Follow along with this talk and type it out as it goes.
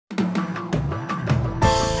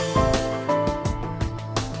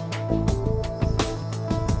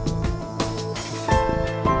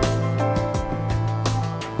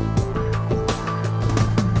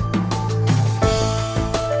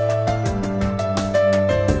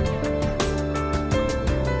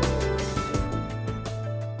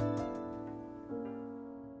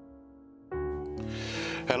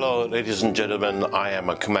Hello, ladies and gentlemen. I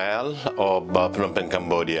am Kamal of Phnom Penh,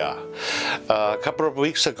 Cambodia. A couple of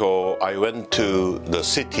weeks ago, I went to the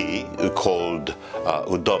city called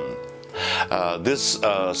UDONG. This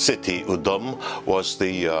city, UDONG, was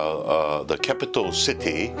the capital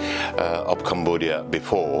city of Cambodia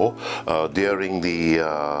before, during the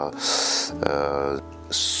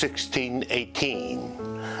 1618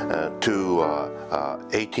 to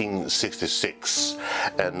 1866,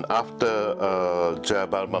 and after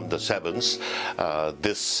Jayavarman VII,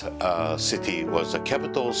 this city was the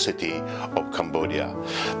capital city of Cambodia.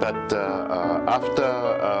 But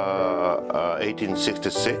after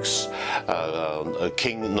 1866,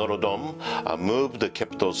 King Norodom moved the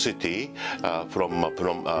capital city from the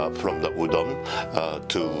Udon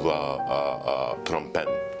to Phnom Penh.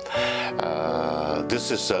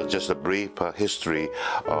 This is just a brief history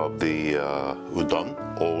of the Udon,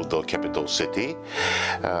 or the capital city.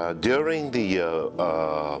 During the,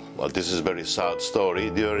 this is a very sad story,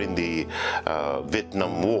 during the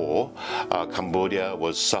Vietnam War, Cambodia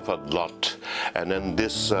was suffered a lot, and then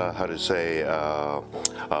this, how to say,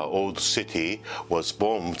 old city was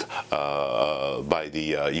bombed by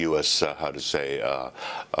the US, how to say,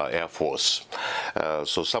 Air Force.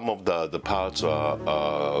 So some of the parts are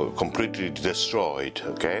completely destroyed,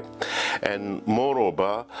 okay? And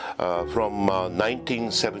moreover, from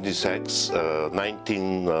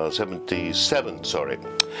 1977, sorry,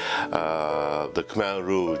 the Khmer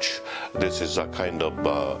Rouge, this is a kind of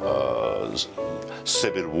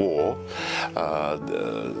civil war,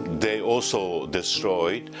 they also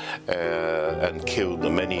destroyed and killed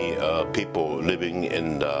many people living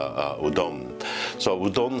in Udon. So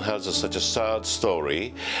Udon has such a sad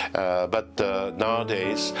story, but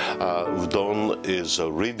nowadays Udon is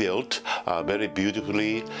rebuilt very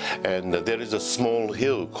beautifully, and there is a small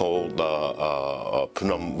hill called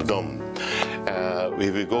Phnom Udong.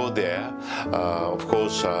 If we go there, of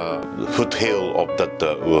course, foothill of that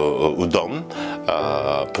Udon,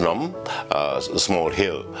 Phnom, small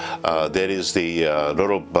hill, there is the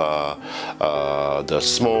lot of the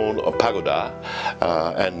small pagoda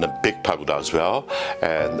and the big pagoda as well,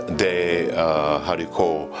 and they how do you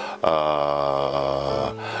call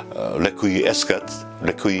requiescats,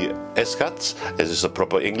 is this the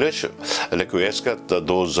proper English? Requiescat,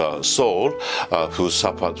 those souls who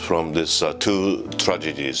suffered from these two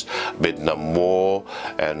tragedies, Vietnam War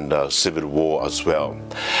and Civil War as well.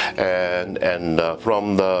 And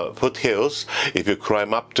from the foothills, if you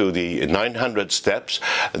climb up to the 900 steps,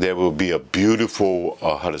 there will be a beautiful,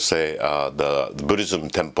 how to say, the Buddhism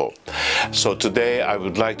temple. So today I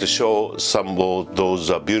would like to show some of those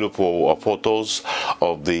beautiful photos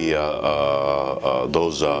of the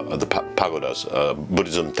pagodas,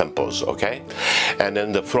 Buddhism temples, okay? And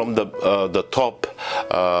then from the top,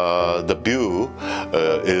 the view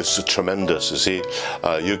is tremendous. You see,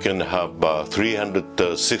 you can have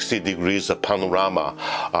 360 degrees of panorama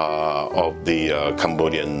of the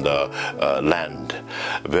Cambodian land.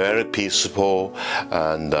 Very peaceful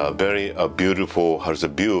and very beautiful has a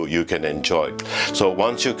view you can enjoy. So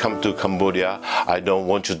once you come to Cambodia, I don't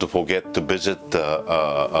want you to forget to visit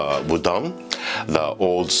Udon, the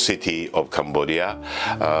old city of Cambodia.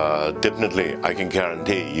 Definitely, I can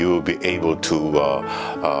guarantee you will be able to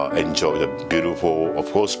enjoy the beautiful,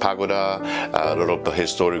 of course, pagoda, a lot of the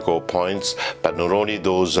historical points, but not only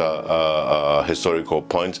those historical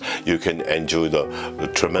points, you can enjoy the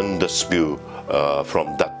tremendous view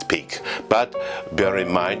from that peak. But bear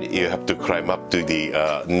in mind, you have to climb up to the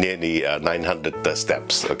nearly 900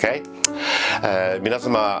 steps, okay? 皆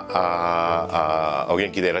様お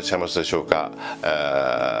元気でいらっしゃいますでしょうか。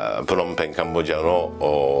プノンペンカンボジア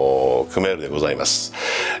のクメールでございます。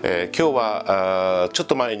今日はちょっ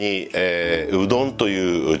と前にうどんと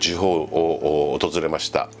いう地方を訪れまし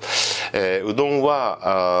た。うどん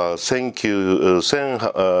は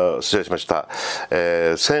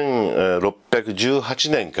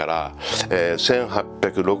1618年から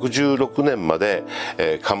1866年まで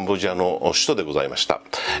カンボジアの首都でございました。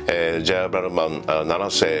ジャヤバルマン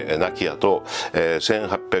7世亡き後、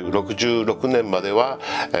1866年までは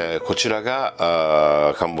こちら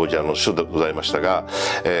がカンボジアの首都でございましたが、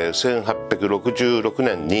1866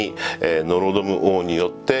年にノロドム王によ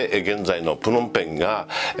って現在のプノンペンが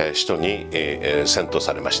首都に遷都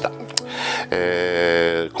されました。こ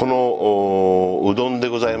のうどんで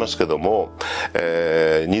ございますけども、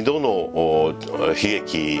2度の悲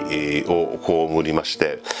劇を被りまし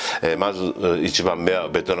て、まず1番目は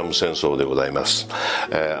ベトナム戦争でございます。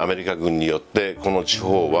アメリカ軍によってこの地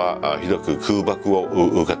方はひどく空爆を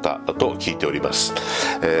受けたと聞いております。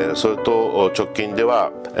それと直近で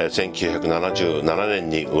は1977年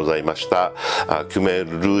にございましたクメー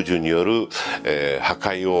ル・ルージュによる破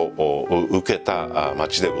壊を受けた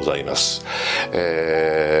町でございます。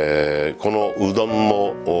このうどん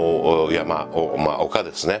も山、丘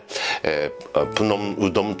ですね、プノン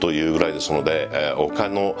うどんというぐらいですので、丘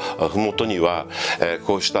のふもとには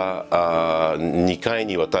こうした2回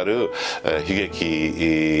にわたる悲劇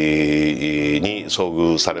に遭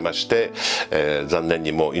遇されまして、残念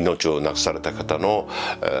にも命をなくされた方の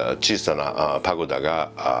小さなパゴダ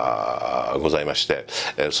がございまして、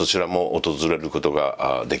そちらも訪れること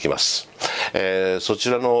ができます。そ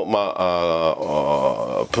ちらの、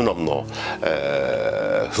プノンの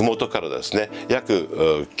麓からですね、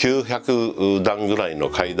約900段ぐらいの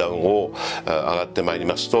階段を上がってまいり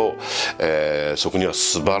ますと、そこには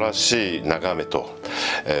素晴らしい眺めと、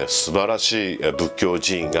素晴らしい仏教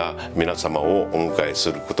寺院が皆様をお迎え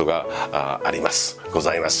することがご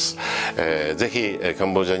ざいます。ぜひカ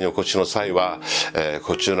ンボジアにお越しの際は、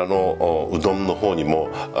こちらのうどんの方にも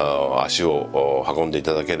足を運んでい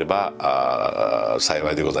ただければ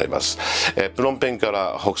幸いでございます。プノンペンか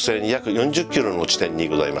ら北西に約40キロの地点に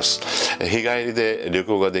ございます。日帰りで旅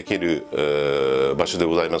行ができる場所で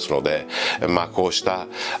ございますので、こうした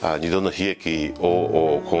2度の悲劇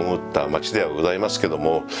を被った町ではございますけど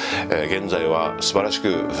も、現在は素晴らし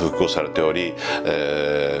く復興されており、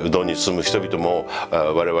うどんに住む人々も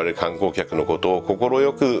我々観光客のことを快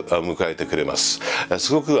く迎えてくれます。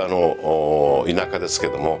すごく田舎ですけ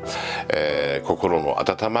ども、心の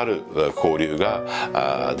温まる交流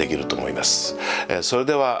ができると思います。それ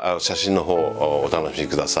では写真の方お楽しみ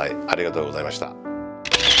ください。ありがとうございました。